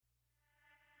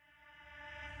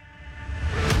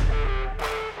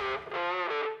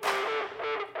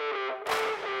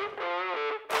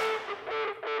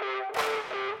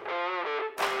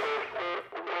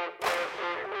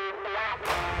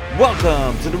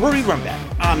Welcome to the Rody Runback.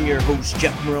 I'm your host,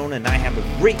 Jeff Marone, and I have a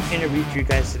great interview for you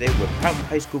guys today with Prout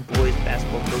High School boys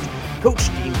basketball coach, Coach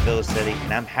Dean Felicetti,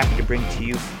 and I'm happy to bring to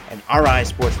you an RI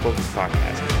Sports Focus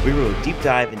podcast. We will deep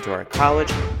dive into our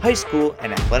college, high school,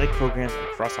 and athletic programs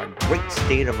across our great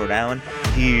state of Rhode Island.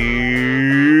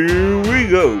 Here we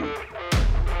go.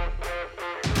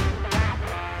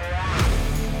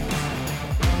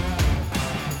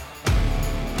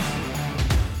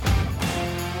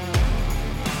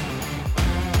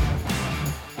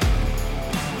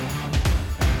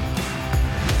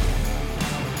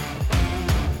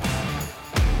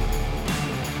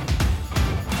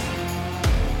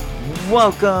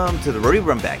 Welcome to the Rody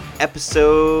Runback,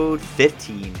 episode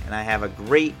 15, and I have a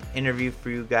great interview for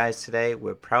you guys today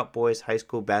with Prout Boys High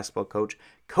School basketball coach,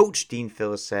 Coach Dean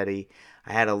Felicetti.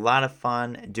 I had a lot of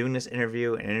fun doing this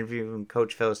interview and interviewing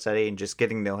Coach Felicetti and just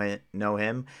getting to know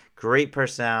him. Great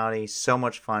personality, so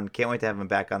much fun. Can't wait to have him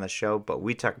back on the show, but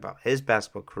we talk about his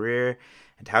basketball career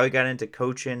and how he got into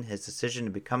coaching, his decision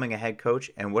to becoming a head coach,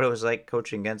 and what it was like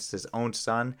coaching against his own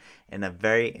son, and a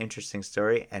very interesting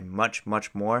story, and much,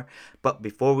 much more. But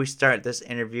before we start this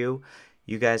interview,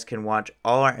 you guys can watch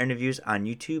all our interviews on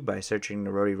YouTube by searching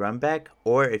the Rody Runback,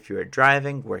 or if you are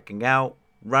driving, working out,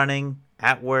 running,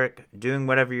 at work, doing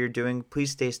whatever you're doing,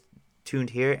 please stay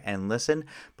tuned here and listen.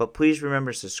 But please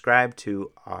remember to subscribe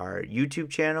to our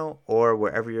YouTube channel or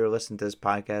wherever you're listening to this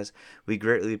podcast. We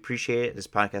greatly appreciate it. This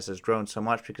podcast has grown so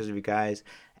much because of you guys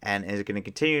and is going to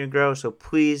continue to grow. So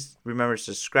please remember to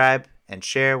subscribe and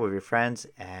share with your friends,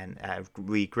 and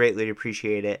we greatly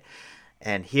appreciate it.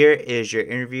 And here is your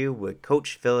interview with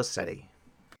Coach Felicetti.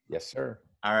 Yes, sir.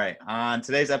 All right. On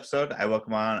today's episode, I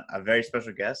welcome on a very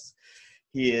special guest.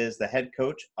 He is the head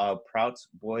coach of Prout's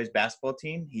boys basketball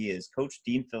team. He is Coach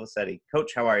Dean Felicetti.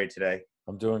 Coach, how are you today?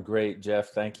 I'm doing great,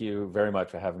 Jeff. Thank you very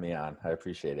much for having me on. I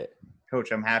appreciate it.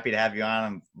 Coach, I'm happy to have you on.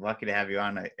 I'm lucky to have you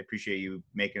on. I appreciate you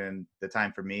making the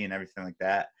time for me and everything like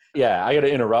that. Yeah, I got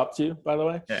to interrupt you, by the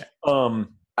way. Yeah.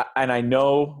 And I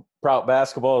know Prout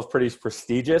basketball is pretty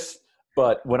prestigious,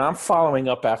 but when I'm following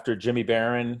up after Jimmy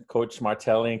Barron, Coach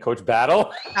Martelli, and Coach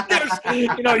Battle,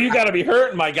 you got to be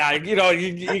hurting, my guy. You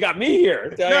got me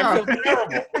here. I feel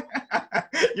terrible.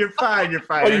 You're fine.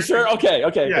 Are you sure? Okay.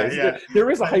 Yeah.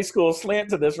 There is a high school slant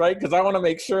to this, right? Because I want to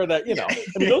make sure that,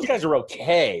 those guys are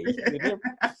okay. They're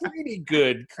pretty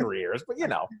good careers, but,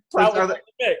 Prout was in the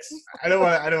mix. I don't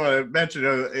want to mention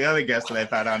the other guests that I've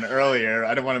had on earlier.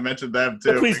 I don't want to mention them,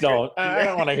 too. But please don't. I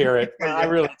don't want to hear it. I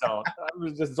really don't.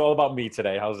 It's all about me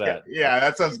today. How's that? Yeah,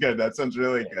 that sounds good. That sounds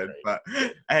really good. Great. But,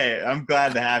 hey, I'm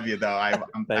glad to have you, though. I'm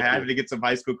happy to get some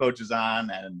high school coaches on,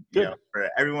 and, for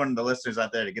everyone, the listeners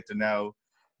out there to get to know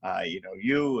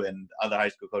you and other high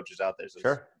school coaches out there. So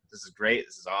sure. This is great.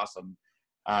 This is awesome.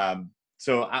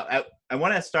 So I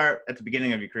want to start at the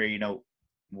beginning of your career,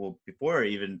 before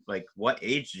even, what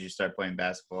age did you start playing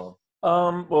basketball?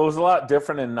 Well, it was a lot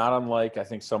different, and not unlike, I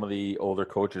think, some of the older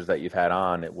coaches that you've had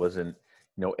on. It wasn't,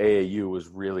 AAU was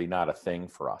really not a thing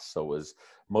for us. So it was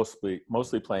mostly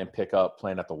playing pickup,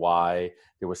 playing at the Y.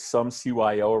 There was some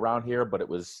CYO around here, but it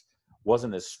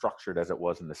wasn't as structured as it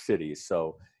was in the cities.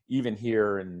 So even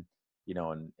here in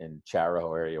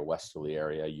Charahoe area, Westerly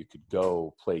area, you could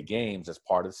go play games as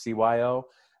part of the CYO,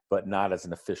 but not as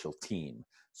an official team.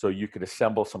 So you could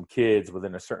assemble some kids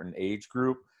within a certain age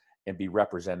group and be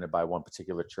represented by one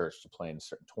particular church to play in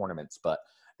certain tournaments. But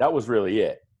that was really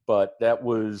it. But that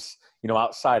was,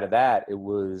 outside of that, it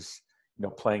was,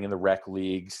 playing in the rec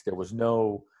leagues. There was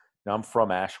no, I'm from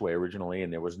Ashway originally,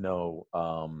 and there was no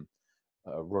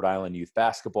Rhode Island youth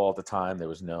basketball at the time. There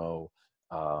was no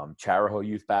Charahoe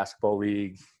Youth Basketball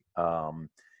League.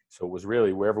 So it was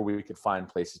really wherever we could find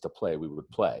places to play, we would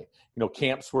play.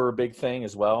 Camps were a big thing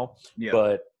as well, yeah.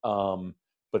 But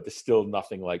there's still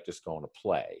nothing like just going to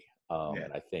play.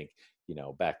 And I think,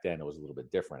 back then it was a little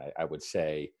bit different. I would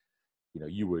say,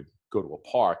 you would go to a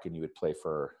park and you would play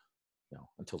for,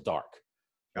 until dark.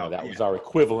 That was our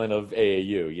equivalent of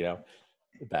AAU,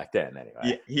 back then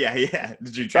anyway. Yeah.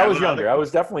 Did you travel? I was younger. I was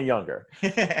definitely younger.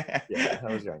 Yeah,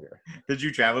 I was younger. Did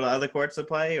you travel to other courts to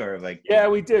play, or Yeah,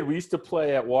 we did. We used to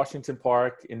play at Washington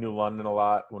Park in New London a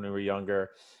lot when we were younger.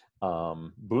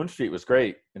 Boone Street was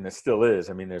great, and it still is.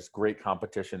 I mean, there's great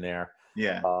competition there.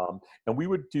 Yeah. And we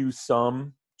would do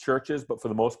some churches, but for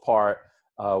the most part,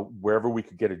 wherever we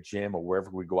could get a gym or wherever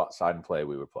we go outside and play,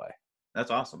 we would play.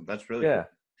 That's awesome. That's really cool.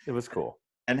 It was cool.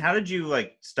 And how did you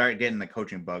start getting the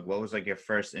coaching bug? What was your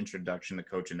first introduction to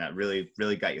coaching that really,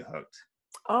 really got you hooked?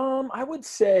 I would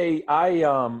say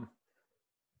one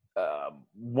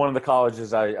of the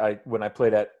colleges I when I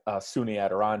played at SUNY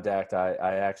Adirondack, I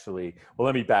actually, well,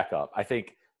 let me back up. I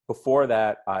think before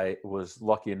that, I was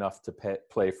lucky enough to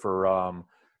play for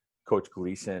Coach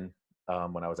Gleason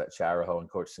when I was at Charahoe, and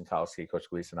Coach Sinkowski. Coach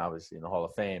Gleason, obviously in the Hall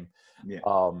of Fame. Yeah.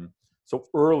 So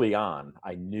early on,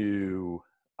 I knew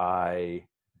I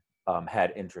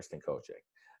had interest in coaching.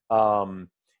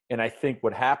 And I think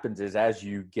what happens is as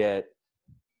you get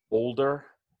older,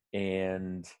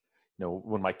 and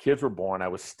when my kids were born, I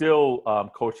was still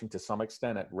coaching to some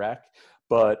extent at rec,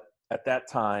 but at that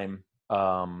time,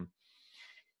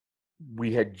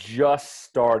 we had just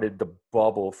started the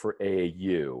bubble for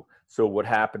AAU. So what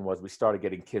happened was we started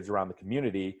getting kids around the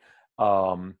community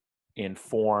and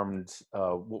formed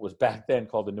what was back then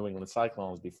called the New England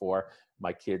Cyclones before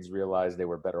my kids realized they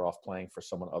were better off playing for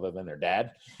someone other than their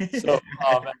dad. So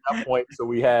at that point, so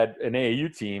we had an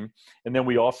AAU team, and then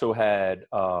we also had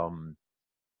some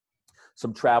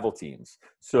travel teams.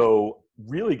 So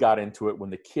really got into it when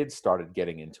the kids started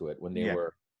getting into it, when they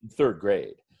were in third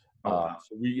grade. Oh, wow.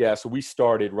 So we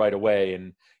started right away,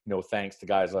 and thanks to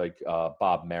guys like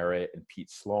Bob Merritt and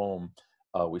Pete Sloan,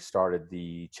 we started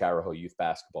the Charahoe Youth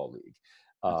Basketball League.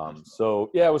 So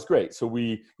yeah, it was great. So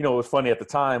we, it was funny at the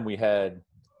time, we had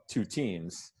 2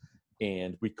 teams,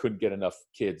 and we couldn't get enough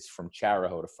kids from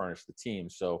Charahoe to furnish the team,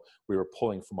 so we were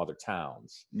pulling from other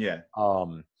towns. Yeah.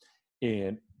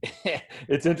 And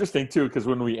it's interesting too, because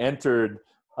when we entered,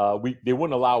 they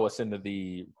wouldn't allow us into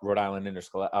the Rhode Island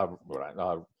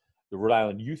the Rhode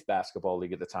Island Youth Basketball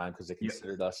League at the time, because they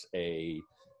considered us a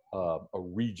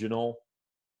regional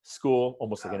school,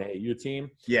 almost like an AAU team.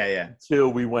 Yeah. Until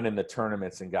we went in the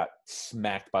tournaments and got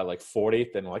smacked by like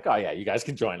 40th, and like, oh yeah, you guys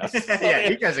can join us. Yeah,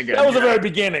 you guys are good. That was the very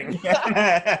beginning. So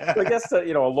I guess a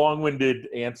long-winded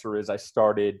answer is I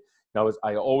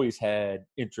always had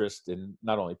interest in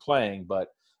not only playing, but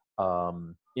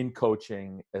in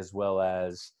coaching, as well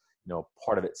as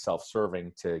part of it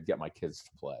self-serving to get my kids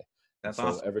to play. That's so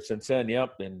awesome. Ever since then,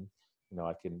 yep. And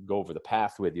I can go over the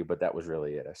path with you, but that was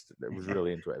really it. I was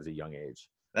really into it as a young age.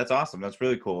 That's awesome. That's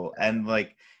really cool. And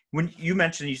like when you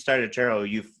mentioned you started Charahoe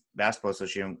Youth Basketball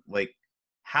Association, like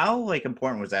how like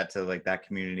important was that to like that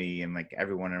community and like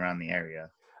everyone around the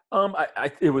area?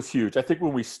 It was huge. I think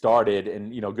when we started,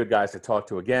 and good guys to talk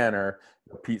to again are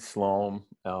Pete Sloan,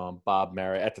 Bob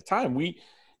Merritt. At the time,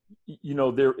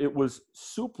 it was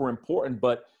super important,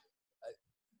 but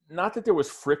not that there was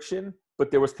friction,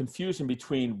 but there was confusion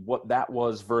between what that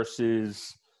was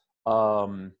versus,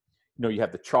 you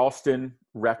have the Charleston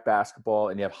rec basketball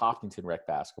and you have Hopkinton rec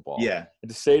basketball. Yeah. And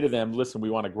to say to them, listen,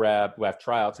 we have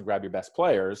tryouts and grab your best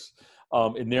players.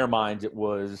 In their minds, it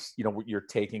was, what you're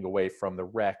taking away from the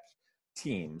rec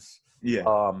teams. Yeah.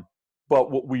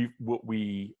 But what we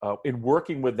in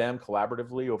working with them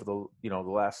collaboratively over the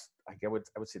last, I would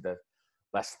say the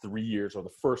last 3 years, or the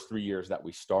first 3 years that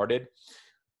we started,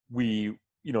 there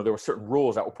were certain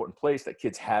rules that were put in place that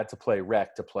kids had to play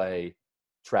rec to play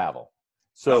travel.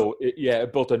 So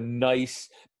it built a nice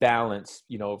balance,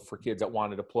 for kids that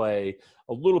wanted to play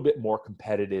a little bit more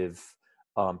competitive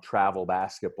travel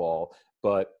basketball.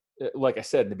 But like I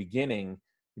said in the beginning,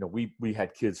 we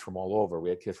had kids from all over. We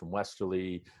had kids from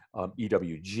Westerly,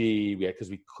 EWG. Because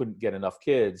we couldn't get enough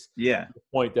kids. Yeah. To the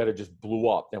point that it just blew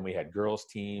up. Then we had girls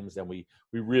teams, and we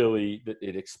really,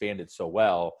 it expanded so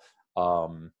well.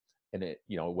 And it,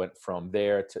 went from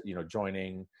there to,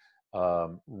 joining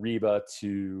Reba,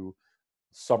 to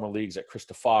summer leagues at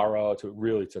Cristofaro, to it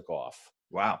really took off.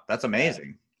 Wow. That's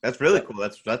amazing. That's really cool.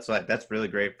 That's really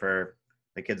great for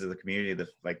the kids of the community,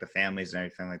 the families and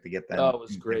everything, like to get them. Oh, it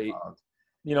was great. Involved.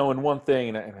 And one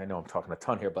thing, and I know I'm talking a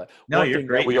ton here, but no, one you're thing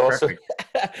great. That we you're also,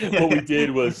 what we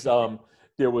did was,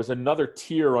 there was another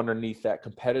tier underneath that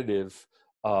competitive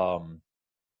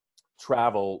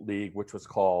travel league, which was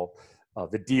called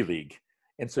the D League.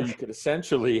 And so you could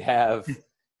essentially have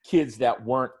kids that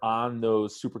weren't on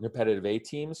those super competitive A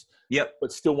teams,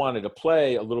 but still wanted to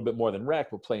play a little bit more than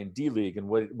rec, but play in D League. And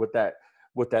what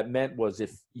that meant was,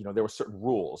 if there were certain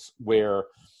rules where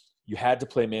you had to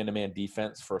play man-to-man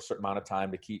defense for a certain amount of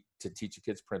time to teach your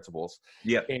kids principles.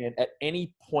 Yep. And at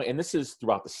any point, and this is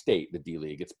throughout the state, the D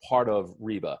League, it's part of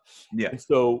Reba. Yeah. And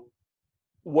so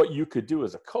what you could do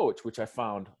as a coach, which I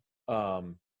found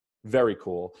very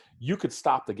cool, you could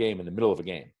stop the game in the middle of a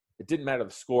game. It didn't matter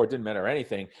the score, it didn't matter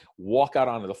anything. Walk out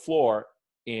onto the floor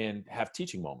and have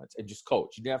teaching moments and just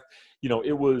coach. You have,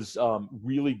 it was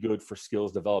really good for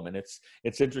skills development.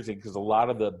 It's interesting because a lot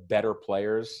of the better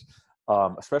players,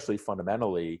 especially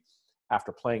fundamentally,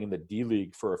 after playing in the D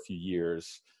League for a few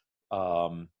years,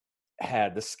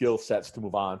 had the skill sets to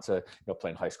move on to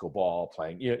playing high school ball,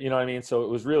 playing you know what I mean. So it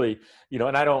was really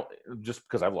and I don't, just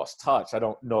because I've lost touch, I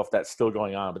don't know if that's still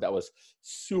going on, but that was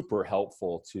super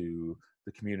helpful to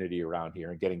the community around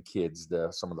here and getting kids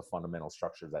some of the fundamental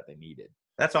structures that they needed.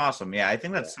 That's awesome. Yeah, I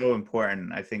think that's so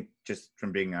important. I think just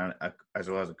from being as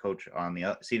well as a coach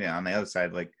seeing it on the other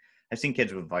side, like I've seen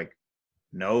kids with like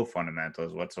no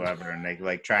fundamentals whatsoever, and they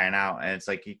like trying out, and it's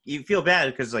like you feel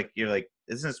bad because like you're like,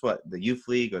 isn't this what the youth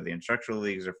league or the instructional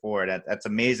leagues are for? That's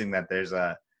amazing that there's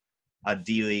a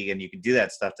D league and you can do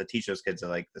that stuff to teach those kids that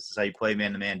like this is how you play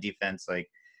man-to-man defense. Like,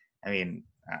 I mean,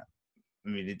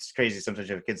 it's crazy. Sometimes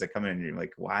you have kids that come in and you're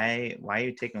like, why are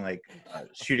you taking like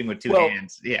shooting with two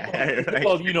hands? Yeah. Right.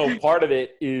 Well, part of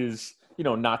it is,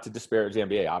 not to disparage the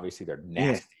NBA. Obviously, they're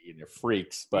nasty and they're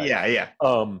freaks. But yeah.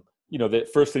 The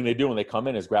first thing they do when they come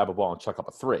in is grab a ball and chuck up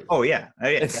a three. Oh yeah.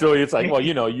 And so it's like, well,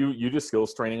 you do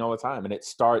skills training all the time, and it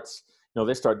starts.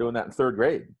 They start doing that in third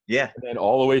grade. Yeah. And then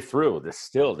all the way through,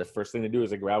 the first thing they do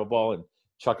is they grab a ball and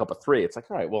chuck up a three. It's like,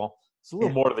 all right, well, it's a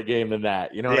little more to the game than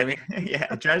that. You know what I mean? Yeah,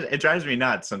 it drives me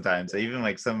nuts sometimes. Even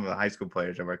like some of the high school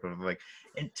players I work with, like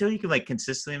until you can like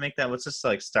consistently make that, let's just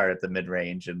like start at the mid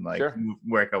range and like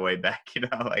work our way back.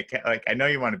 Like I know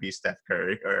you want to be Steph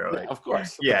Curry or like, of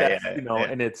course,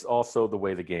 and it's also the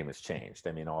way the game has changed.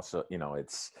 I mean, also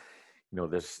it's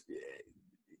there's.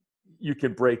 You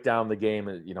can break down the game,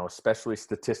 especially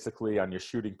statistically on your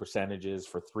shooting percentages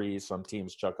for threes. Some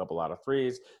teams chuck up a lot of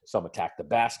threes. Some attack the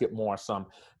basket more.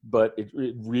 But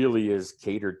it really is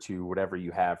catered to whatever you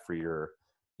have for your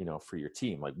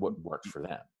team, like what works for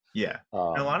them. Yeah,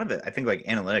 and a lot of it, I think, like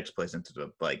analytics plays into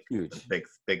the like huge, the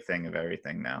big thing of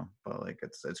everything now. But like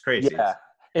it's crazy. Yeah,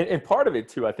 and part of it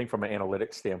too, I think, from an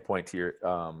analytics standpoint, to your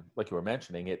like you were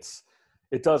mentioning, it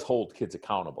does hold kids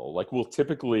accountable. Like we'll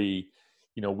typically.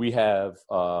 We have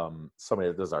somebody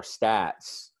that does our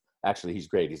stats. Actually, he's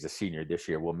great. He's a senior this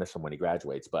year. We'll miss him when he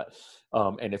graduates. But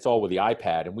and it's all with the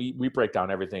iPad. And we break down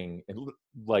everything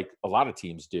like a lot of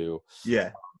teams do.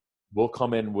 Yeah. We'll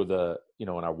come in with on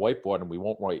our whiteboard, and we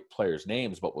won't write players'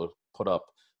 names, but we'll put up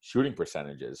shooting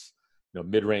percentages,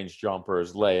 mid-range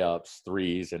jumpers, layups,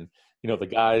 threes. And, the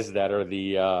guys that are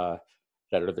the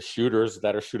shooters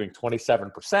that are shooting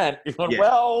 27%. You're going,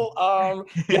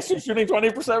 yes, you're shooting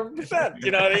 27%.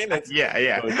 You know what I mean?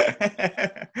 Yeah.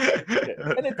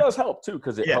 And it does help too,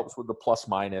 because it helps with the plus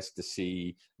minus to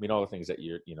see. I mean, all the things that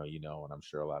and I'm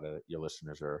sure a lot of your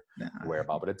listeners are aware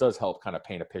about. But it does help kind of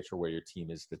paint a picture where your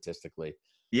team is statistically.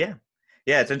 Yeah,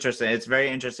 it's interesting. It's very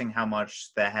interesting how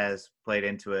much that has played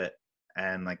into it,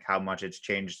 and like how much it's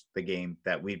changed the game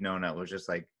that we've known that was just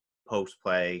like post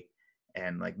play.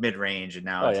 And like mid range, and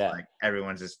now it's like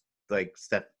everyone's just like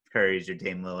Steph Curry's, your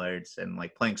Dame Lillard's, and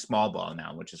like playing small ball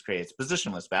now, which is great. It's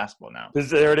positionless basketball now.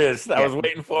 There it is. I was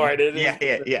waiting for it.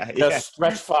 Yeah.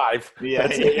 Stretch five.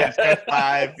 Stretch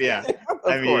five. Yeah.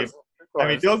 I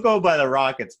mean, don't go by the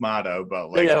Rockets motto,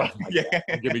 but like,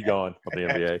 get me going with the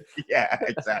NBA. Yeah,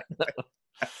 exactly.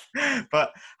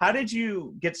 But how did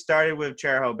you get started with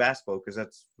Charahoe basketball? Because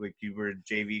that's like you were a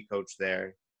JV coach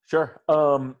there. Sure.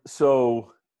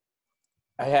 So.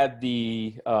 I had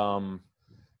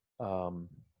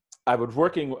I was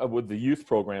working with the youth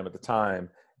program at the time,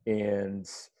 and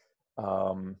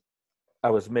I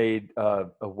was made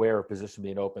aware of position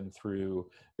being open through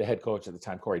the head coach at the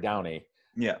time, Corey Downey.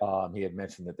 Yeah. He had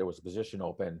mentioned that there was a position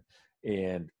open,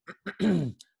 and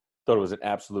thought it was an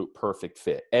absolute perfect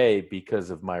fit. Because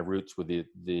of my roots with the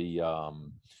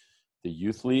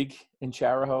youth league in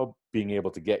Charahoe, being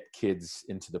able to get kids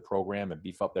into the program and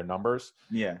beef up their numbers.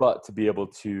 Yeah. But to be able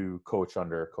to coach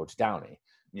under Coach Downey,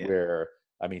 where,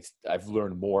 I mean, I've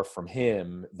learned more from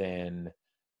him than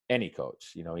any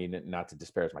coach, not to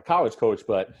disparage my college coach,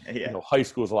 but, high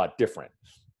school is a lot different.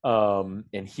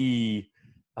 And he,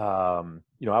 I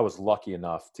was lucky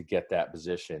enough to get that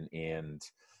position and,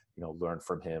 learn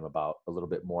from him about a little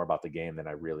bit more about the game than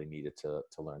I really needed to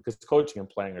learn, because coaching and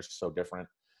playing are so different.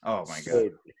 Oh my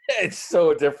God. It's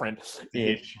so different.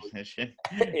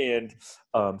 And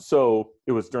so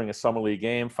it was during a summer league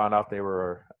game, found out they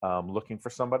were looking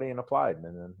for somebody and applied, and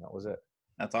then that was it.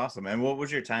 That's awesome. And what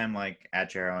was your time like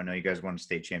at Charahoe? I know you guys won a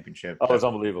state championship. Oh, it was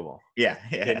unbelievable. Yeah.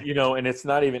 And, and it's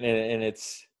not even, and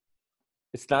it's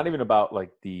not even about like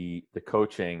the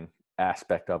coaching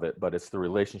aspect of it, but it's the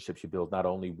relationships you build not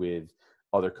only with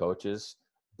other coaches,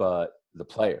 but the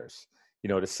players.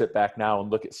 To sit back now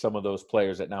and look at some of those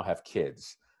players that now have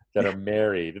kids, that are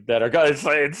married, that are guys,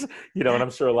 and I'm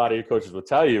sure a lot of your coaches will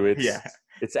tell you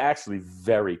it's actually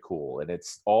very cool. And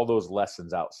it's all those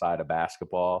lessons outside of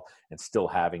basketball and still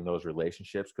having those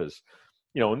relationships. Because,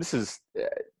 and this is,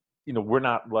 we're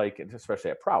not like, especially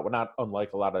at Prout, we're not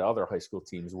unlike a lot of other high school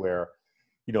teams where,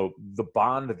 the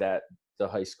bond that the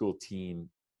high school team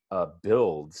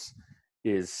builds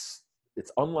it's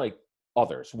unlike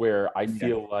others, where I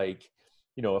feel like,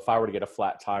 if I were to get a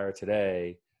flat tire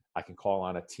today, I can call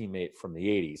on a teammate from the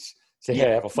 80s. Say, Yeah.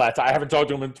 hey, I have a flat tire. I haven't talked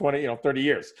to him in 20, 30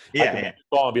 years. I Yeah. can Yeah.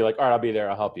 call and be like, all right, I'll be there.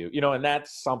 I'll help you. And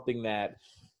that's something that,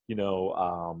 you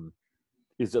know,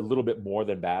 is a little bit more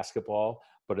than basketball.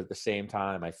 But at the same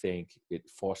time, I think it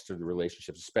fostered the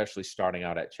relationships, especially starting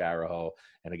out at Charahoe.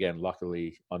 And again,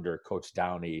 luckily under Coach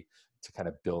Downey to kind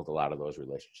of build a lot of those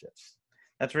relationships.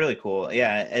 That's really cool.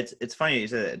 Yeah, it's funny you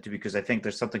said that too, because I think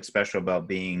there's something special about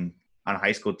being on a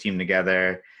high school team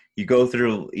together. You go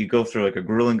through like a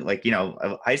grueling, like,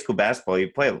 high school basketball.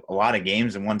 You play a lot of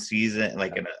games in one season,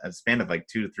 like in a span of like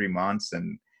 2 to 3 months,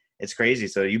 and it's crazy.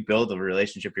 So you build a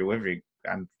relationship. You're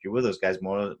with those guys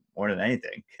more than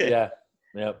anything. Yeah.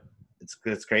 Yep.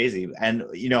 It's crazy. And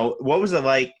what was it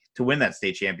like to win that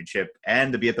state championship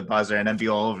and to be at the buzzer and then be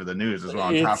all over the news as well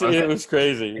on top of It it? was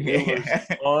crazy. It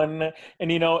was fun.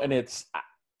 And, and it's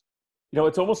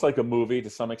almost like a movie to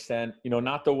some extent,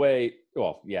 not the way,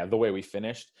 the way we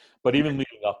finished, but even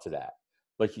leading up to that,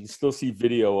 like you can still see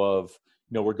video of,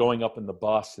 we're going up in the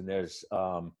bus and there's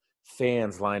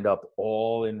fans lined up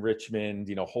all in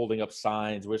Richmond, holding up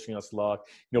signs, wishing us luck.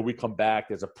 We come back,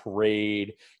 there's a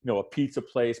parade, a pizza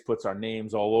place puts our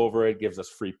names all over it, gives us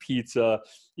free pizza,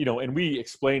 and we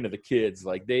explain to the kids,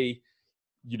 like they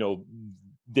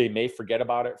may forget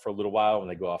about it for a little while when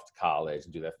they go off to college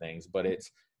and do their things, but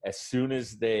it's as soon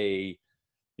as they,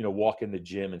 walk in the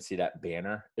gym and see that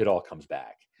banner, it all comes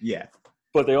back. Yeah.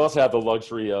 But they also have the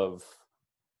luxury of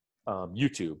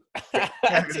YouTube, and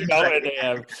they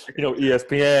have,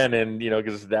 ESPN, and,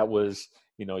 because that was,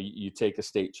 you take a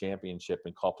state championship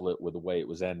and couple it with the way it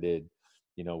was ended,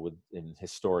 with in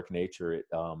historic nature,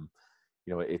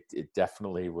 it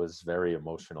definitely was very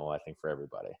emotional, I think, for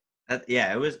everybody.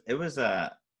 Yeah, it was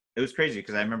crazy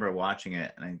because I remember watching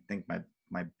it, and I think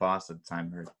my boss at the time,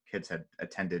 her kids had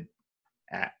attended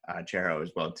at Chero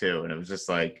as well too, and it was just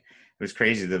like it was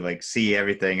crazy to like see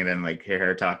everything and then like hear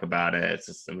her talk about it.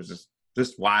 It was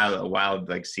just a wild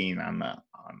like scene on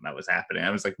that was happening. I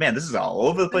was like, man, this is all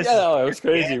over the place. Yeah, it was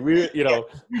crazy. We,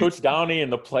 Coach Downey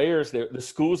and the players, the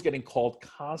school's getting called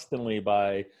constantly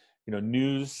by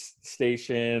news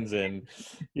stations, and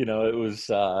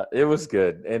it was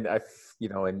good. And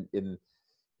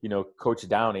Coach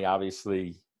Downey,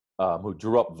 obviously, who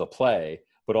drew up the play,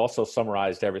 but also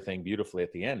summarized everything beautifully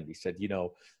at the end. He said,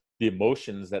 the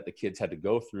emotions that the kids had to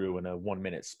go through in a 1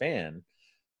 minute span,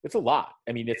 it's a lot.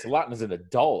 I mean, it's a lot as an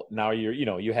adult. Now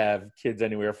you have kids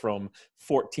anywhere from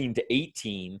 14 to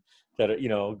 18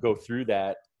 that, go through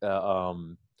that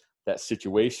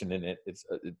situation. And it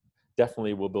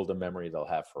definitely will build a memory they'll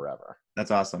have forever.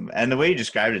 That's awesome. And the way you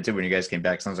described it too, when you guys came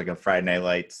back, sounds like a Friday Night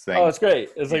Lights thing. Oh, it's great.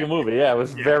 It's like a movie. Yeah, it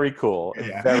was very cool.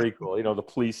 Yeah. Very cool. The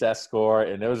police escort,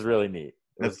 and it was really neat.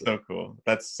 That's so cool.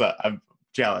 That's I'm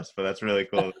jealous, but that's really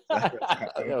cool. That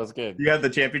was good. You have the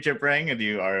championship ring, and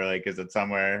you are like, is it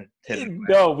somewhere hidden?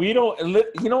 No, we don't.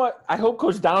 You know what? I hope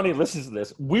Coach Downey listens to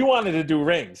this. We wanted to do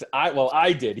rings.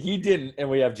 I did. He didn't, and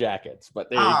we have jackets. But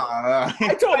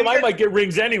I told him I might get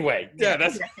rings anyway. Yeah,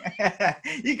 that's.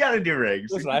 You got to do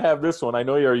rings. Listen, I have this one. I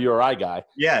know you're a URI guy.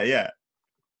 Yeah.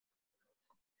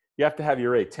 You have to have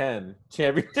your A10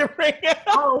 championship ring.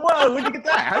 Oh, wow, look at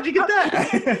that. How'd you get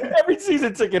that? Every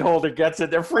season ticket holder gets it.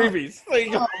 They're freebies.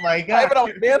 Oh, my God. I have it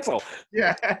on mantle.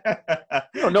 Yeah.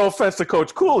 No offense to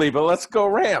Coach Cooley, but let's go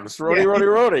Rams. Rody.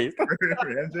 Rams.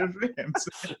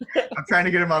 I'm trying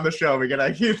to get him on the show. We got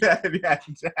to keep that. Yeah.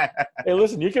 Hey,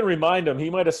 listen, you can remind him. He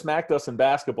might have smacked us in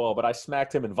basketball, but I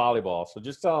smacked him in volleyball. So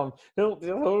just tell him.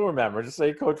 He'll remember. Just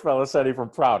say Coach Felicetti from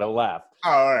Prout. He'll laugh. Oh,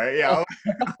 all right. Yeah.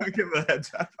 I'll give him a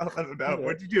heads up. I'll let him know.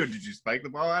 What'd you do? Did you spike the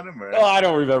ball at him? Or? Oh, I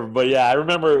don't remember. But, yeah, I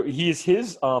remember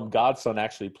his godson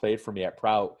actually played for me at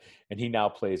Prout, and he now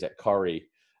plays at Curry.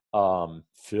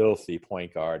 Filthy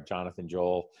point guard, Jonathan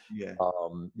Joel. Yeah.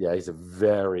 He's a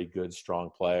very good,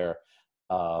 strong player.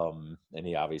 And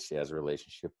he obviously has a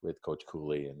relationship with Coach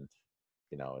Cooley, and,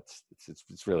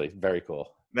 it's really very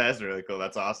cool. That's really cool.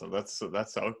 That's awesome. That's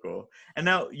so cool. And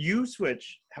now you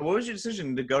switch. What was your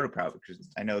decision to go to Prout? Because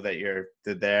I know that you're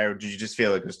there. Did you just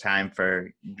feel like it was time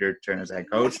for your turn as head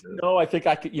coach? No, I think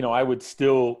I could. I would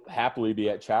still happily be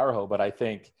at Charahoe, but I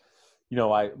think,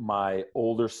 my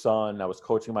older son. I was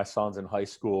coaching my sons in high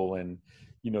school, and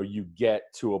you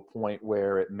get to a point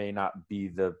where it may not be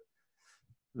the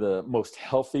most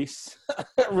healthy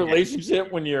relationship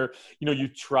when you're, you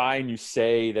try and you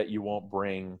say that you won't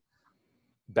bring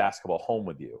basketball home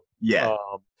with you. Yeah.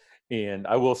 And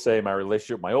I will say my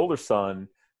relationship with my older son,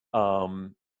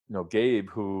 Gabe,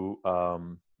 who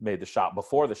made the shot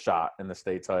before the shot in the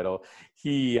state title,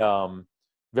 he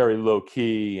very low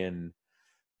key and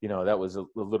that was a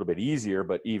little bit easier,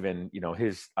 but even,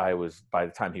 by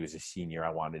the time he was a senior,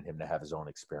 I wanted him to have his own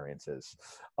experiences.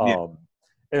 Yeah.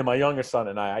 And my younger son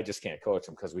and I just can't coach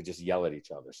him because we just yell at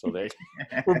each other. So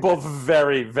we're both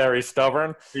very, very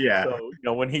stubborn. Yeah.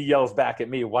 So, when he yells back at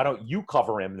me, why don't you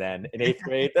cover him then in 8th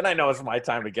grade? Then I know it's my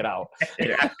time to get out.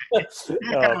 Yeah.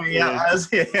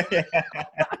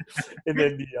 And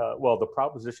then the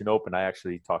proposition open, I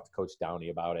actually talked to Coach Downey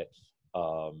about it.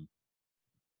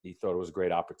 He thought it was a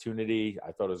great opportunity.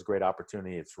 I thought it was a great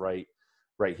opportunity. It's right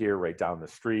here, right down the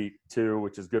street too,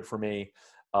 which is good for me.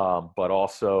 But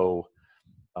also,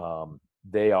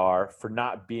 they are, for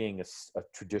not being a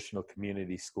traditional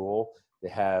community school, they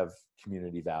have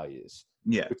community values.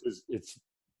 Yeah, which is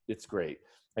it's great.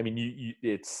 I mean,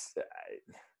 it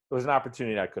was an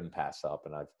opportunity I couldn't pass up,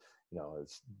 and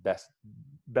it's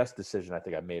best decision I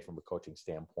think I made from a coaching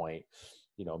standpoint.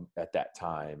 At that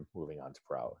time, moving on to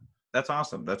Prout. That's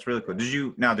awesome. That's really cool. Did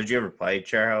you ever play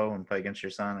Chero and play against your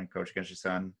son and coach against your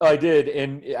son? I did,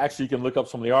 and actually, you can look up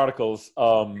some of the articles.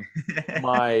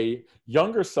 My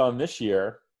younger son this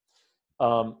year,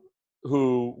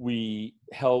 who we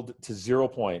held to 0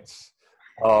 points,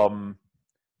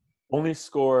 only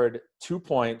scored 2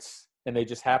 points, and they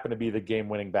just happened to be the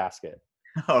game-winning basket.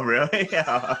 Oh, really?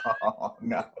 Oh,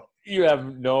 no. You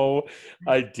have no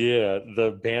idea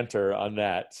the banter on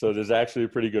that. So there's actually a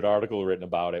pretty good article written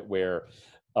about it where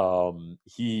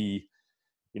we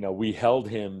held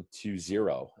him to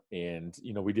 0. And,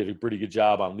 we did a pretty good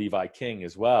job on Levi King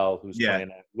as well, who's playing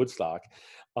at Woodstock.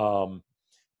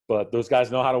 But those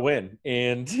guys know how to win.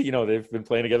 And, they've been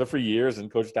playing together for years, and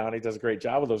Coach Downey does a great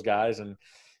job with those guys. And,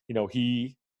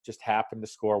 he just happened to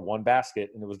score 1 basket,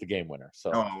 and it was the game winner.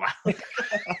 So, oh, wow.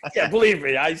 Yeah, believe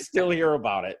me, I still hear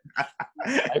about it.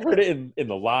 I heard it in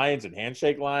the lines and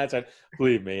handshake lines.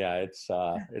 Believe me, it's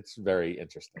very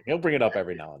interesting. He'll bring it up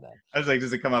every now and then. I was like,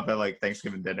 does it come up at like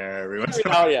Thanksgiving dinner every once in a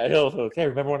while? while? Yeah, he'll okay.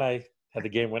 Remember when I had the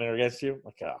game winner against you?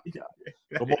 Like, oh God,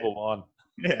 go mow the lawn.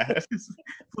 Yeah,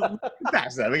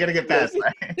 past that. We got to get past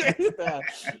that.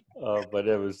 But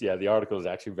it was the article is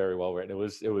actually very well written.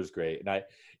 It was great, and I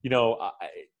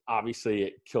obviously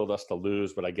it killed us to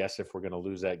lose, but I guess if we're going to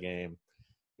lose that game,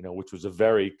 which was a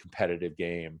very competitive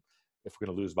game, if we're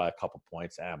going to lose by a couple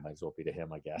points, might as well be to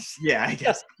him, I guess. Yeah, I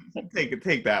guess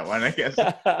take that one, I guess.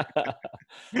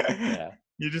 Yeah.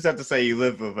 You just have to say you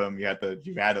live with him. You had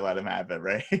to let him have it,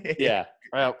 right? Yeah.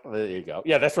 Well, there you go.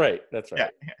 Yeah, that's right. That's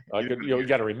right. Yeah. You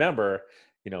got to remember,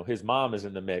 his mom is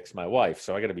in the mix, my wife,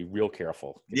 so I got to be real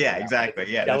careful. Yeah, exactly.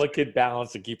 Yeah, delicate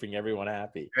balance of keeping everyone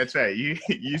happy. That's right.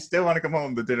 You still want to come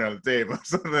home to dinner on the table.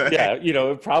 So yeah,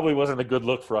 it probably wasn't a good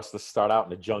look for us to start out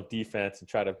in a junk defense and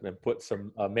try to put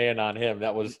some man on him.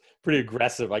 That was pretty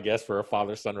aggressive, I guess, for a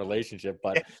father-son relationship.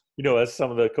 But as some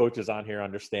of the coaches on here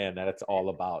understand, that it's all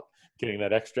about getting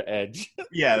that extra edge.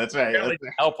 Yeah, that's right. Really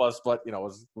help us, but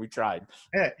we tried.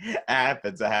 It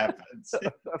happens.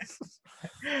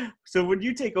 So when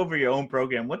you take over your own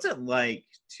program, what's it like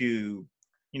to,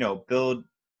 build,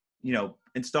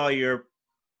 install your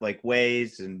like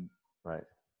ways and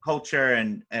culture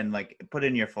and like put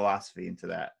in your philosophy into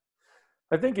that?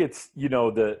 I think it's,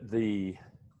 again,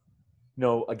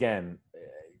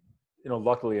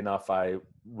 luckily enough, I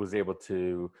was able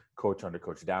to coach under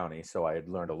Coach Downey, so I had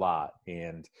learned a lot.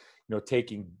 And,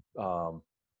 taking the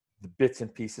bits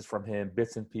and pieces from him,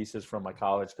 bits and pieces from my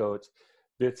college coach,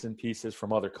 bits and pieces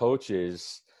from other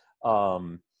coaches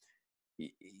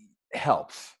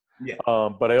helps. Yeah.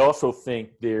 But I also think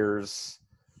there's,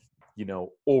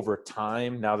 over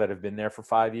time, now that I've been there for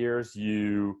 5 years,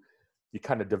 you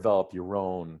kind of develop your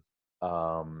own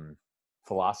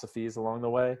philosophies along the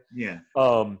way. Yeah.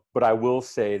 But I will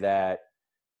say that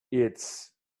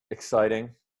it's exciting,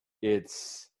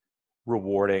 it's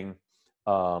rewarding,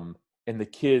 and the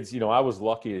kids, I was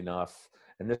lucky enough,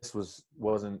 and this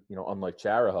wasn't unlike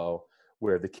Charahoe,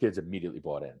 where the kids immediately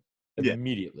bought in.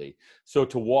 Immediately. So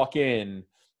to walk in,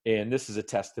 and this is a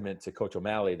testament to Coach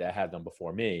O'Malley that had them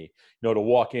before me, to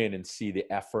walk in and see the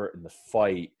effort and the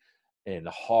fight and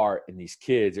the heart in these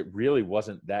kids, it really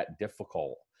wasn't that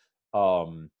difficult.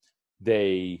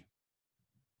 They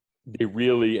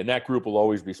really, and that group will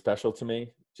always be special to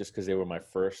me just because they were my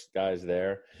first guys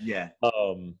there. Yeah.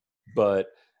 But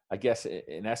I guess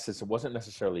in essence, it wasn't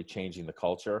necessarily changing the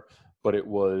culture, but it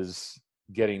was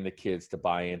getting the kids to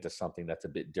buy into something that's a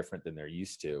bit different than they're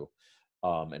used to,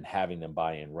 and having them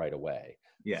buy in right away.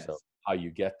 Yes. So how you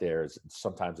get there is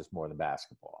sometimes it's more than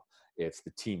basketball. It's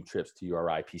the team trips to your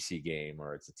IPC game,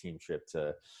 or it's a team trip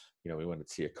to, we went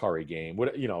to see a Curry game,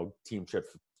 team trips,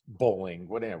 bowling,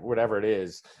 whatever it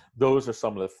is. Those are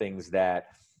some of the things that,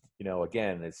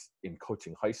 again, it's in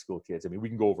coaching high school kids. I mean, we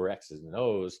can go over X's and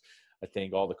O's. I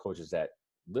think all the coaches that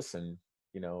listen,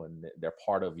 and they're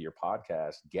part of your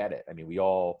podcast get it. I mean, we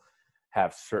all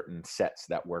have certain sets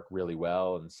that work really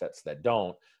well and sets that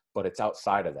don't, but it's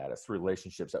outside of that. It's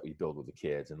relationships that we build with the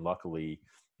kids. And luckily,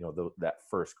 that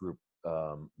first group,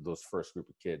 those first group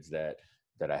of kids that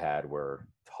I had were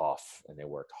tough and they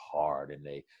worked hard and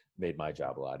they made my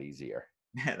job a lot easier.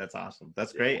 Yeah, that's awesome.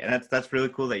 That's great. And that's really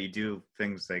cool that you do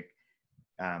things like,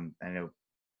 I know I've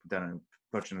done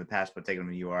coaching in the past, but taking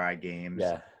them to URI games,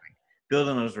 Yeah.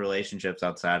 building those relationships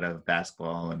outside of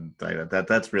basketball and like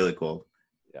that's really cool.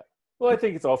 Yeah. Well, I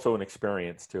think it's also an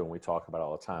experience too. And we talk about it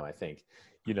all the time. I think,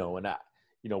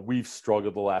 we've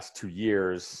struggled the last 2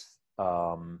 years,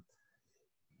 and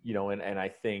I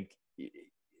think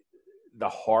the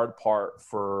hard part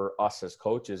for us as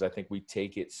coaches, I think we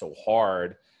take it so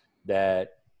hard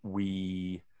that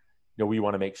we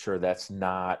want to make sure that's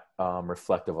not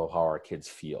reflective of how our kids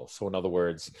feel. So in other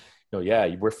words,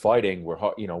 we're fighting,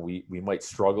 we might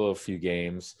struggle a few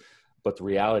games, but the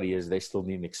reality is they still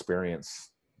need an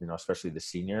experience, especially the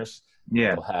seniors.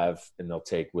 Yeah. They'll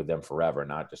take with them forever,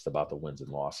 not just about the wins and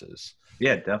losses.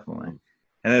 Yeah, definitely.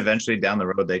 And eventually down the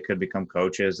road, they could become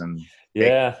coaches and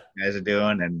yeah, you guys are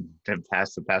doing and to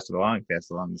pass it along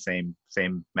the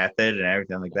same method and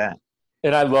everything like that.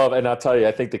 And I'll tell you,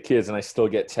 I think the kids, and I still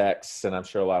get texts, and I'm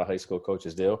sure a lot of high school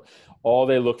coaches do, all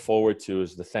they look forward to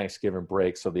is the Thanksgiving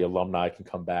break so the alumni can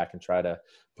come back and try to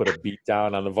put a beat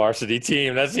down on the varsity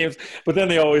team. But then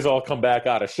they always all come back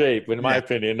out of shape, in my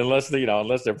opinion, unless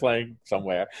they're playing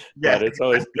somewhere. Yeah. But it's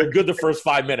always good the first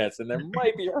 5 minutes, and they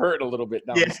might be hurt a little bit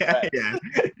down the stretch. Yeah.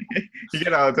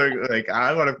 Like,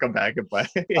 I want to come back and play.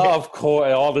 Of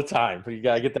course, all the time. But you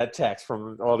got to get that text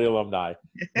from all the alumni.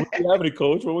 We have any,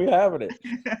 coach? Well, we having it.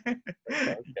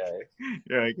 Okay.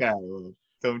 You're like, well,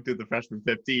 don't do the freshman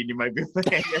 15. You might be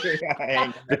playing.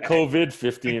 The COVID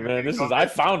 15, man. I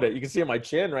found it. You can see my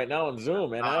chin right now on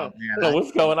Zoom, man. I don't know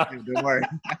what's going on. Don't worry.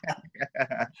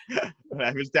 When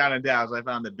I was down in Dallas, I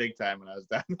found it big time when I was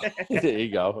down there. There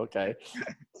you go. Okay.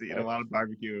 So a lot of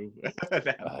barbecue.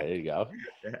 There you go.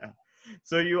 Yeah.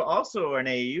 So you also are an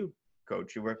AAU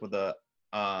coach. You work with the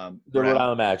Rhode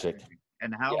Island Magic.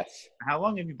 And how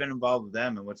long have you been involved with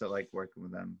them, and what's it like working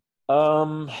with them?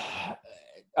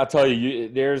 I'll tell you,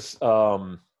 there's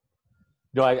I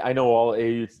know all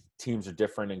AAU teams are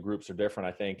different and groups are different.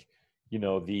 I think and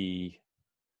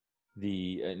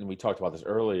we talked about this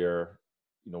earlier.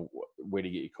 Where do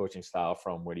you get your coaching style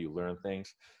from? Where do you learn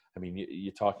things? I mean,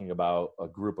 you're talking about a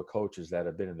group of coaches that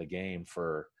have been in the game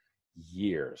for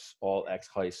years, all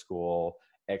ex-high school,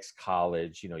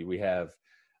 ex-college. We have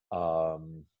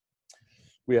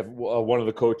one of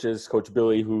the coaches, Coach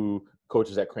Billy, who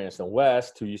coaches at Cranston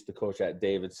West, who used to coach at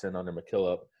Davidson under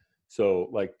McKillop. So,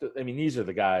 these are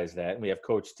the guys that, and we have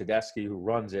Coach Tedeschi, who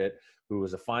runs it, who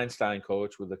was a Feinstein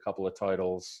coach with a couple of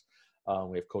titles.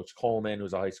 We have Coach Coleman,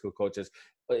 who's a high school coach.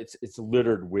 It's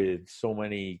littered with so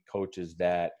many coaches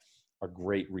that are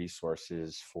great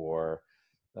resources for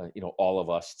all of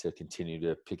us to continue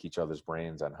to pick each other's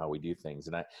brains on how we do things.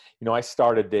 And I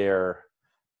started there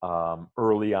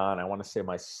early on. I want to say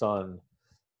my son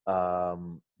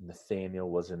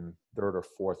Nathaniel was in 3rd or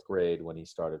 4th grade when he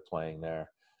started playing there,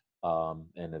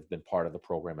 and have been part of the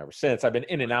program ever since. I've been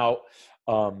in and out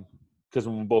because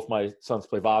when both my sons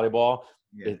play volleyball,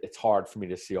 it's hard for me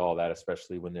to see all that,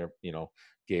 especially when they're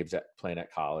Gabe's playing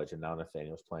at college, and now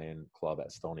Nathaniel's playing club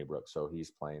at Stony Brook, so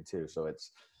he's playing too. So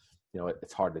it's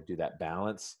it's hard to do that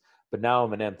balance. But now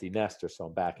I'm an empty nester, so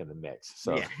I'm back in the mix.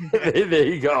 So there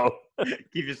you go.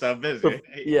 Keep yourself busy.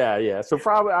 Yeah. So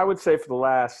probably I would say for the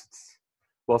last,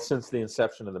 since the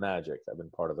inception of the Magic, I've been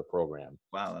part of the program.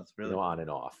 Wow, that's really on and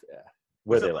off. Yeah,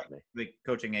 where they let me. Like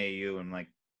coaching AAU and like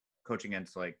coaching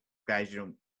against like guys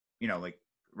you don't, like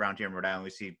around here in Rhode Island, we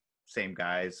see same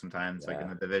guys sometimes like in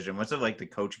the division. What's it like to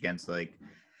coach against like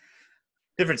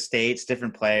different states,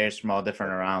 different players from all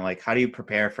different around? Like, how do you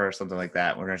prepare for something like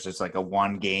that where it's just like a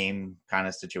one game kind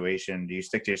of situation? Do you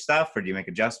stick to your stuff or do you make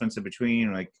adjustments in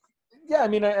between? Like, yeah, I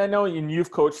mean, I know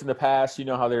you've coached in the past,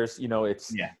 how there's,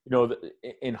 it's,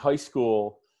 in high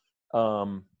school,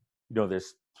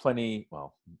 there's plenty,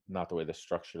 not the way the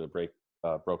structure of the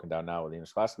broken down now with the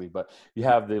interscholastic league, but you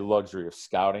have the luxury of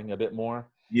scouting a bit more.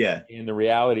 Yeah. And the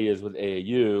reality is with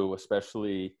AAU,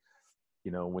 especially,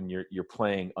 when you're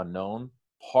playing unknown,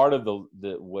 part of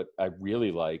the what I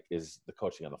really like is the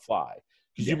coaching on the fly,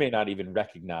 because you may not even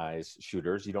recognize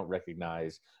shooters. You don't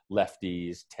recognize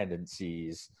lefties,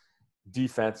 tendencies,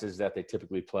 defenses that they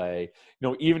typically play.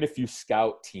 Even if you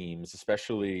scout teams,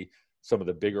 especially some of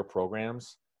the bigger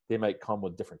programs, they might come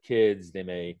with different kids. They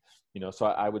may, so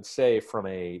I would say from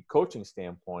a coaching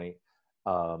standpoint,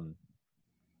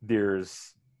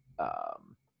 there's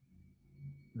um,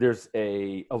 there's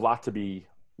a lot to be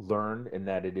learned in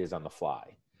that it is on the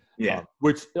fly, Yeah.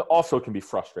 which also can be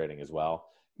frustrating as well,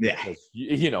 Yeah. because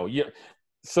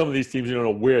some of these teams, you don't know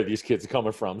where these kids are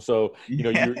coming from. So,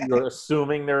 you're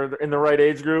assuming they're in the right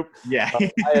age group. Yeah.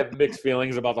 I have mixed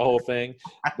feelings about the whole thing,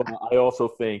 but I also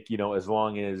think, as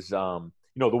long as, the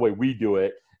way we do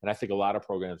it, and I think a lot of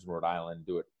programs in Rhode Island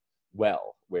do it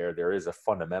well, where there is a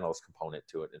fundamentals component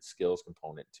to it and skills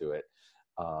component to it,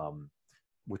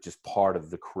 which is part of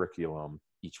the curriculum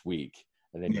each week,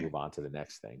 and then you move on to the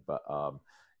next thing. But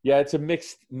yeah, it's a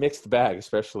mixed bag,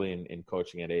 especially in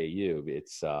coaching at AAU.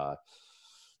 It's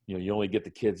you only get the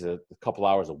kids a couple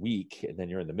hours a week, and then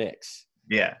you're in the mix.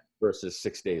 Yeah. Versus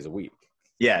 6 days a week.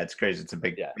 Yeah, it's crazy. It's a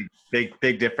big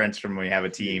difference from when you have a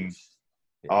team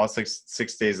all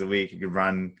six days a week. You could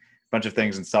run a bunch of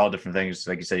things, install different things.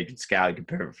 Like you said, you can scout, you can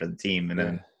prepare for the team, and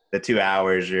then the 2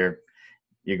 hours you're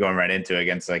going right into it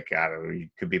against, like, I don't know, you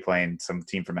could be playing some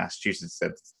team from Massachusetts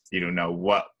that you don't know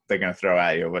what they're going to throw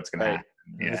at you or what's going to happen.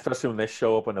 Yeah. Especially when they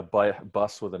show up in a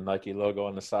bus with a Nike logo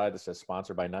on the side that says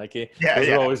sponsored by Nike. Yeah, those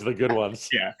are always the good ones.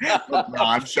 Yeah.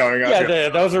 I'm showing up. Yeah,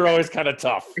 those are always kind of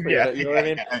tough. Yeah. You know what I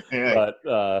mean? Yeah.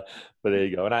 But there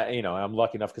you go. And I'm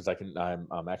lucky enough because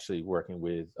I'm actually working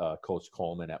with Coach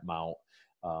Coleman at Mount,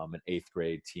 an 8th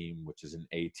grade team, which is an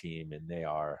A team, and they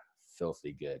are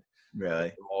filthy good. Really?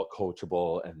 They're all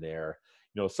coachable, and they're,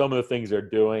 some of the things they're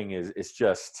doing is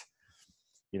just,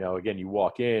 again, you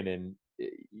walk in and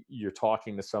you're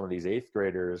talking to some of these 8th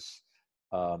graders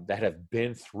that have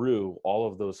been through all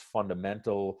of those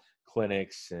fundamental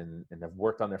clinics and have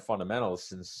worked on their fundamentals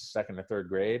since 2nd or 3rd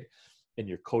grade, and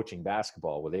you're coaching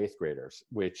basketball with 8th graders,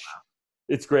 which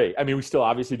it's great. I mean, we still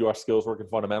obviously do our skills work and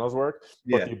fundamentals work,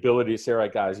 but the ability to say, all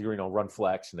right, guys, run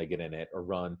flex and they get in it, or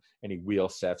run any wheel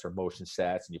sets or motion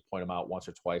sets, and you point them out once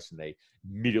or twice and they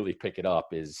immediately pick it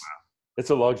up it's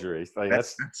a luxury. Like,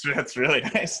 that's really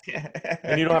nice. Yeah.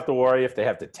 And you don't have to worry if they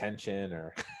have detention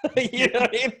or they're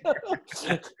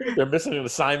missing an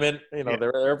assignment.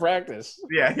 They're practice.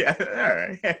 Yeah. All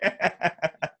right.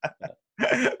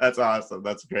 That's awesome.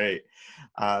 That's great.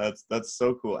 That's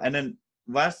so cool. And then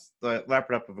wrap it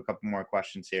up with a couple more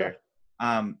questions here.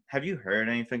 Sure. Have you heard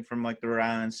anything from, like, the Rhode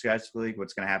Island High School League?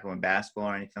 What's going to happen with basketball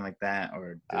or anything like that?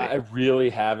 Or I really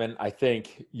haven't. I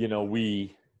think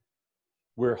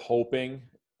we're hoping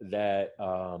that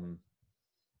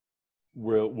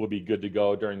we'll be good to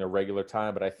go during the regular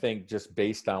time. But I think just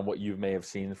based on what you may have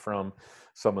seen from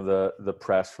some of the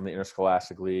press from the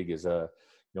Interscholastic League is a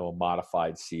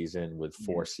modified season with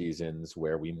 4 seasons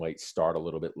where we might start a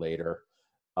little bit later.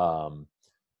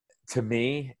 To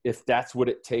me, if that's what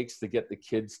it takes to get the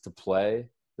kids to play,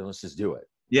 then let's just do it.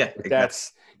 Yeah, exactly.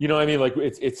 That's like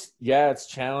it's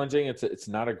challenging. It's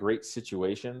not a great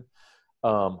situation.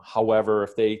 However,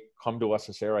 if they come to us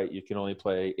and say, all right, you can only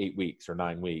play 8 weeks or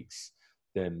 9 weeks,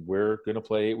 then we're going to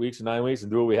play 8 weeks and 9 weeks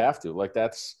and do what we have to. Like,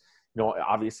 that's,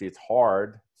 obviously it's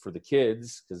hard for the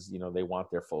kids because, they want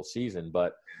their full season,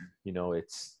 but,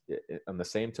 it's on the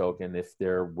same token, if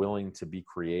they're willing to be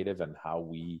creative in how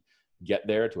we get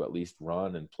there to at least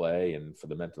run and play, and for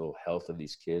the mental health of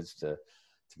these kids to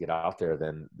get out there,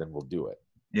 then we'll do it.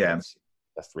 Yeah.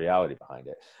 That's the reality behind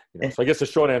it. So I guess the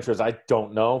short answer is I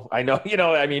don't know. I know,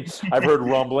 I've heard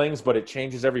rumblings, but it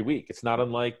changes every week. It's not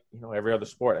unlike, every other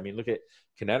sport. I mean, look at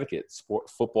Connecticut.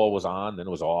 Football was on, then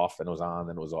it was off, then it was on,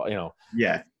 then it was off,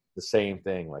 Yeah. The same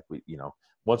thing. Like,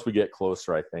 once we get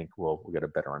closer, I think we'll get a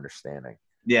better understanding.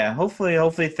 Yeah,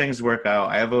 hopefully things work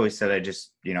out. I've always said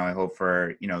I hope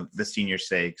for, the senior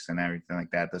sakes and everything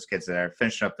like that, those kids that are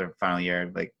finishing up their final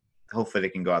year, like, hopefully they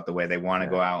can go out the way they want to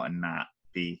go out and not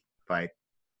be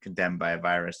condemned by a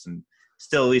virus, and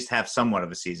still at least have somewhat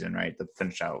of a season, right? To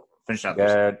finish out.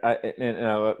 Yeah,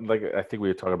 like I think we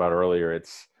were talking about earlier,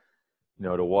 it's,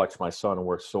 to watch my son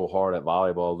work so hard at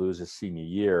volleyball, lose his senior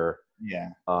year,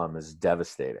 is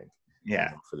devastating.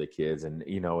 Yeah. For the kids, and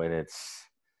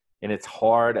it's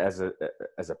hard as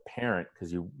a parent,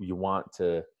 because you want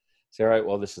to say, all right,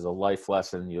 well, this is a life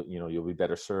lesson. You'll be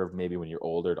better served maybe when you're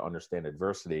older to understand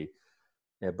adversity.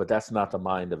 Yeah, but that's not the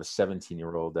mind of a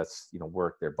 17-year-old that's,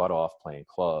 worked their butt off playing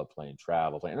club, playing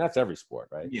travel, and that's every sport,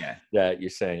 right? Yeah. That you're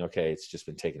saying, okay, it's just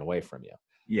been taken away from you.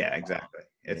 Yeah, exactly.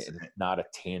 It's not a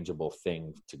tangible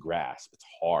thing to grasp. It's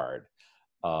hard.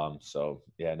 So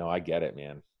yeah, no, I get it,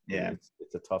 man. Yeah.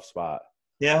 It's a tough spot.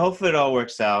 Yeah, hopefully it all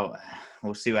works out.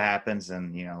 We'll see what happens,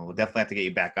 and we'll definitely have to get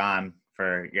you back on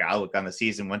for your outlook on the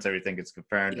season once everything gets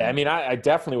confirmed. Yeah, I mean, I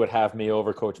definitely would have me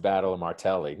over Coach Battle and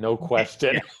Martelli, no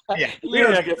question. Yeah,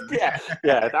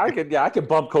 I could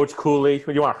bump Coach Cooley.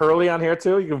 You want Hurley on here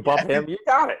too? You can bump him. You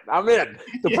got it. I'm in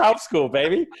the Prout School,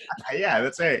 baby. Yeah,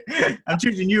 that's right. I'm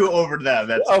choosing you over them.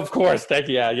 That's of course. Thank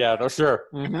you. Yeah, no, sure.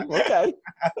 Mm-hmm. Okay.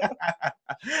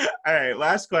 All right,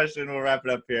 last question. We'll wrap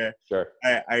it up here. Sure.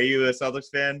 All right, are you a Celtics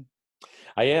fan?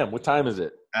 I am. What time is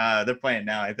it? They're playing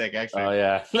now, I think. Actually. Oh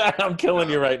yeah, I'm killing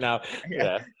you right now.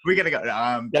 Yeah, we gotta go.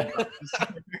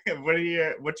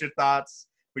 What's your thoughts?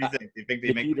 What do you think? Do you think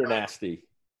they make Heat are nasty?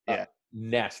 Yeah,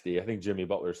 nasty. I think Jimmy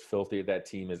Butler's filthy. That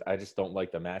team is. I just don't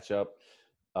like the matchup.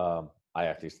 I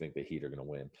actually think the Heat are going to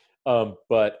win.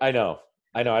 But I know.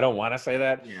 I don't want to say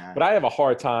that. Yeah. But I have a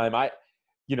hard time. I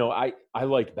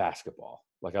like basketball.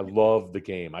 Like I love the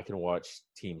game. I can watch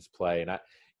teams play, and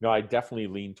I definitely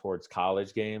lean towards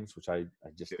college games, which I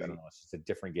just I don't know. It's just a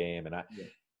different game, and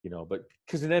but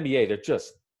because in NBA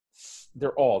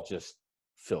they're all just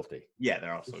filthy. Yeah,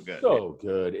 they're all so good. So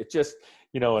good. It just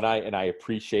and I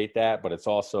appreciate that, but it's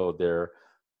also they're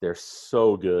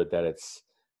so good that it's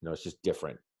it's just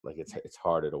different. Like it's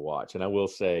harder to watch. And I will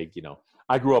say,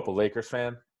 I grew up a Lakers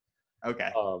fan.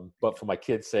 Okay. But for my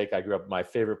kids' sake, I grew up. My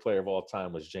favorite player of all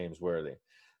time was James Worthy.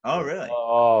 Oh, really?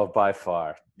 Oh, by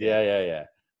far. Yeah.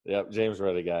 Yep, James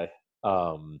Worthy guy.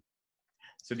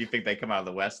 So do you think they come out of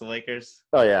the West, the Lakers?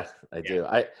 Oh yeah, I do.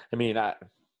 I mean, the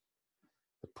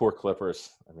poor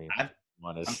Clippers. I mean,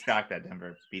 I'm shocked that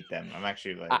Denver beat them. I'm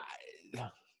actually like,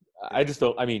 I just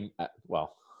don't. I mean,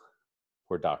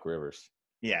 poor Doc Rivers.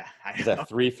 Yeah, is that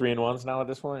 3-3-1s now at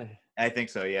this point? I think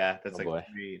so. Yeah, that's boy.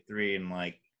 three in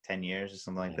like 10 years or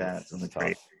something like that. Something tough.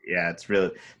 crazy. Yeah, it's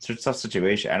a tough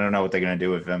situation. I don't know what they're gonna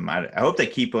do with him. I hope they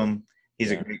keep him.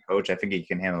 He's a great coach. I think he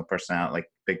can handle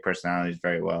big personalities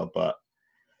very well. But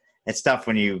it's tough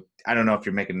when I don't know if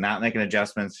you're not making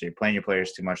adjustments or you're playing your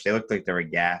players too much. They looked like they were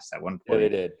gassed at one point. Yeah,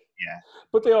 they did. Yeah.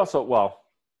 But they also,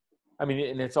 and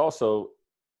it's also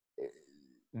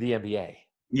the NBA.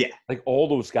 Yeah. Like all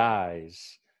those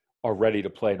guys are ready to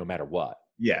play no matter what.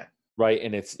 Yeah. Right.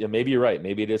 And maybe you're right.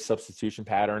 Maybe it is substitution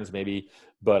patterns,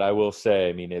 but I will say,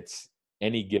 I mean, it's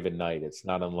any given night. It's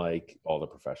not unlike all the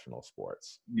professional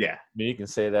sports. Yeah. I mean, you can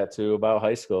say that too about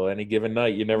high school. Any given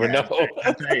night, you never know.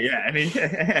 That's right.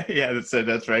 Yeah.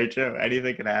 That's very true.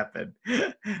 Anything can happen.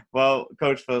 Well,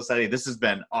 Coach Felicetti, this has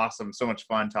been awesome. So much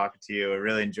fun talking to you. I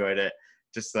really enjoyed it.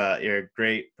 Just you're a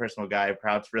great personal guy.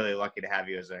 Proud's really lucky to have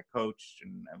you as a coach,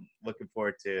 and I'm looking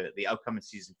forward to the upcoming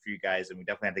season for you guys. And we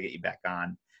definitely have to get you back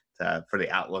on for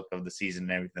the outlook of the season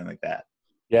and everything like that.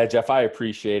 Yeah, Jeff, I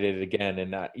appreciate it again,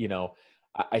 and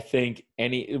I think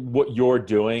what you're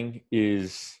doing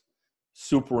is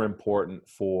super important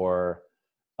for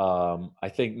I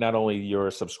think not only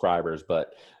your subscribers,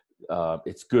 but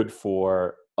it's good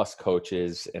for us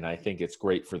coaches, and I think it's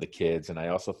great for the kids, and I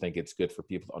also think it's good for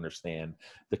people to understand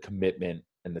the commitment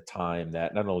and the time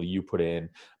that not only you put in,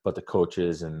 but the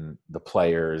coaches and the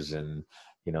players, and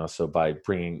so by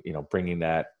bringing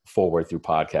that forward through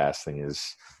podcasting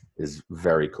is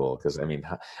very cool, because I mean,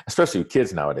 especially with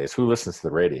kids nowadays, who listens to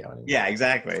the radio anymore? Yeah,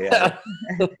 exactly. Yeah.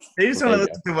 They just want to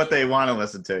listen to what they want to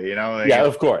listen to, yeah,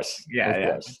 of course.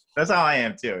 Yeah. That's how I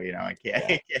am too. I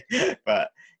can't. But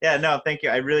yeah, no, thank you.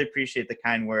 I really appreciate the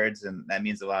kind words, and that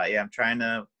means a lot. Yeah, I'm trying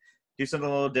to do something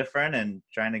a little different and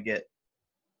trying to get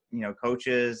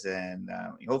coaches and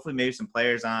hopefully maybe some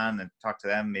players on and talk to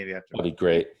them maybe after. That'd be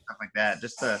great. Stuff like that,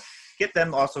 just to get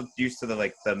them also used to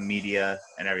the media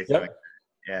and everything. Yep.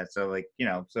 Yeah, so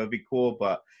so it'd be cool.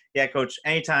 But yeah, Coach,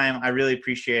 anytime. I really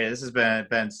appreciate it. This has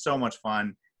been so much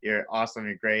fun. You're awesome.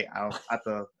 You're great. I'll have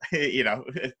to, anytime.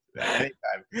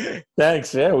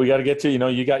 Thanks. Yeah, we got to get to,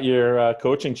 you got your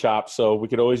coaching chops, so we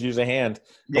could always use a hand.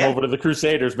 Come over to the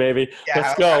Crusaders, baby. Yeah,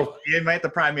 let's go. You might have to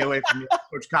pry me away from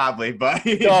Coach Cobley, but.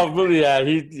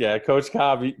 Coach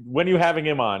Cobb. When are you having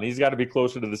him on? He's got to be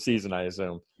closer to the season, I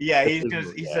assume. Yeah, he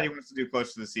said he wants to do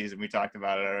close to the season. We talked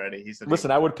about it already. He said.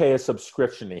 Listen, I would pay a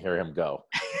subscription to hear him go,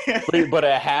 but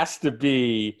it has to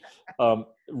be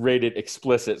rated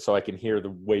explicit so I can hear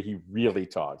the way he really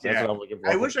talks. That's what I'm looking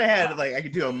for. I wish I had I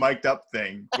could do a mic'd up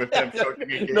thing with them.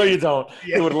 No, you don't.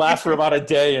 Yeah. It would last for about a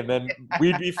day, and then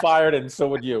we'd be fired, and so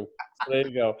would you. So there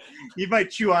you go. He might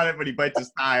chew on it, but he bites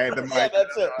his thigh at the mic. Yeah,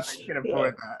 that's it. I can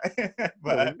afford that.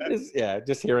 But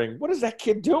just hearing, what is that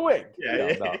kid doing?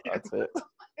 No, that's it.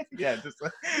 Yeah,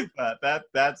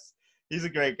 that's he's a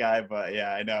great guy, but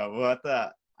yeah, I know.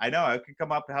 Well, I know I could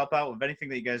come up and help out with anything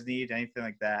that you guys need, anything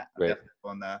like that. I'm definitely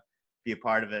willing to be a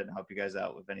part of it and help you guys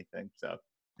out with anything. So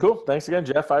cool. Thanks again,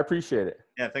 Jeff. I appreciate it.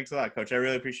 Yeah, thanks a lot, Coach. I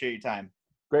really appreciate your time.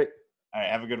 Great. All right,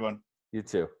 have a good one. You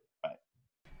too. Bye.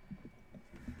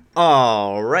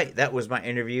 All right, that was my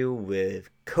interview with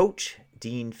Coach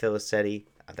Dean Felicetti,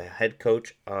 the head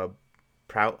coach of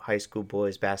Prout High School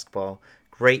boys basketball.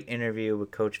 Great interview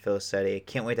with Coach Felicetti. I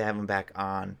can't wait to have him back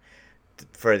on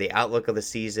for the outlook of the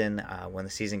season when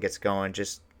the season gets going.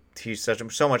 Just he's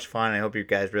so much fun. I hope you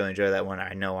guys really enjoy that one.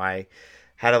 I know I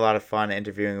had a lot of fun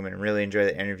interviewing him and really enjoyed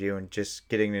the interview and just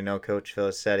getting to know Coach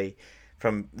Felicetti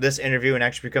from this interview and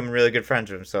actually becoming really good friends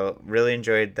with him. So really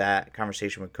enjoyed that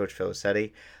conversation with Coach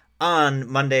Felicetti. On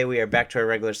Monday, we are back to our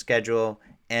regular schedule.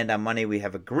 And on Monday, we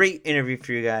have a great interview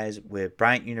for you guys with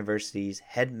Bryant University's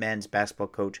head men's basketball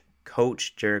coach,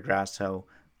 Coach Jared Grasso.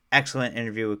 Excellent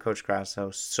interview with Coach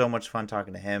Grasso. So much fun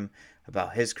talking to him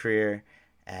about his career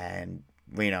and,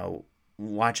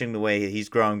 watching the way he's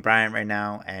growing Bryant right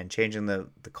now and changing the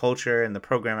culture and the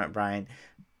program at Bryant.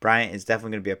 Bryant is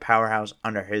definitely going to be a powerhouse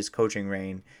under his coaching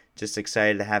reign. Just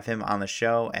excited to have him on the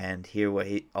show and hear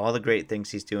all the great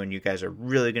things he's doing. You guys are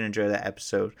really going to enjoy that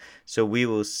episode. So we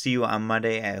will see you on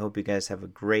Monday. I hope you guys have a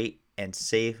great and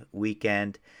safe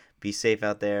weekend. Be safe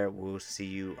out there. We'll see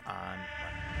you on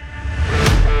Monday.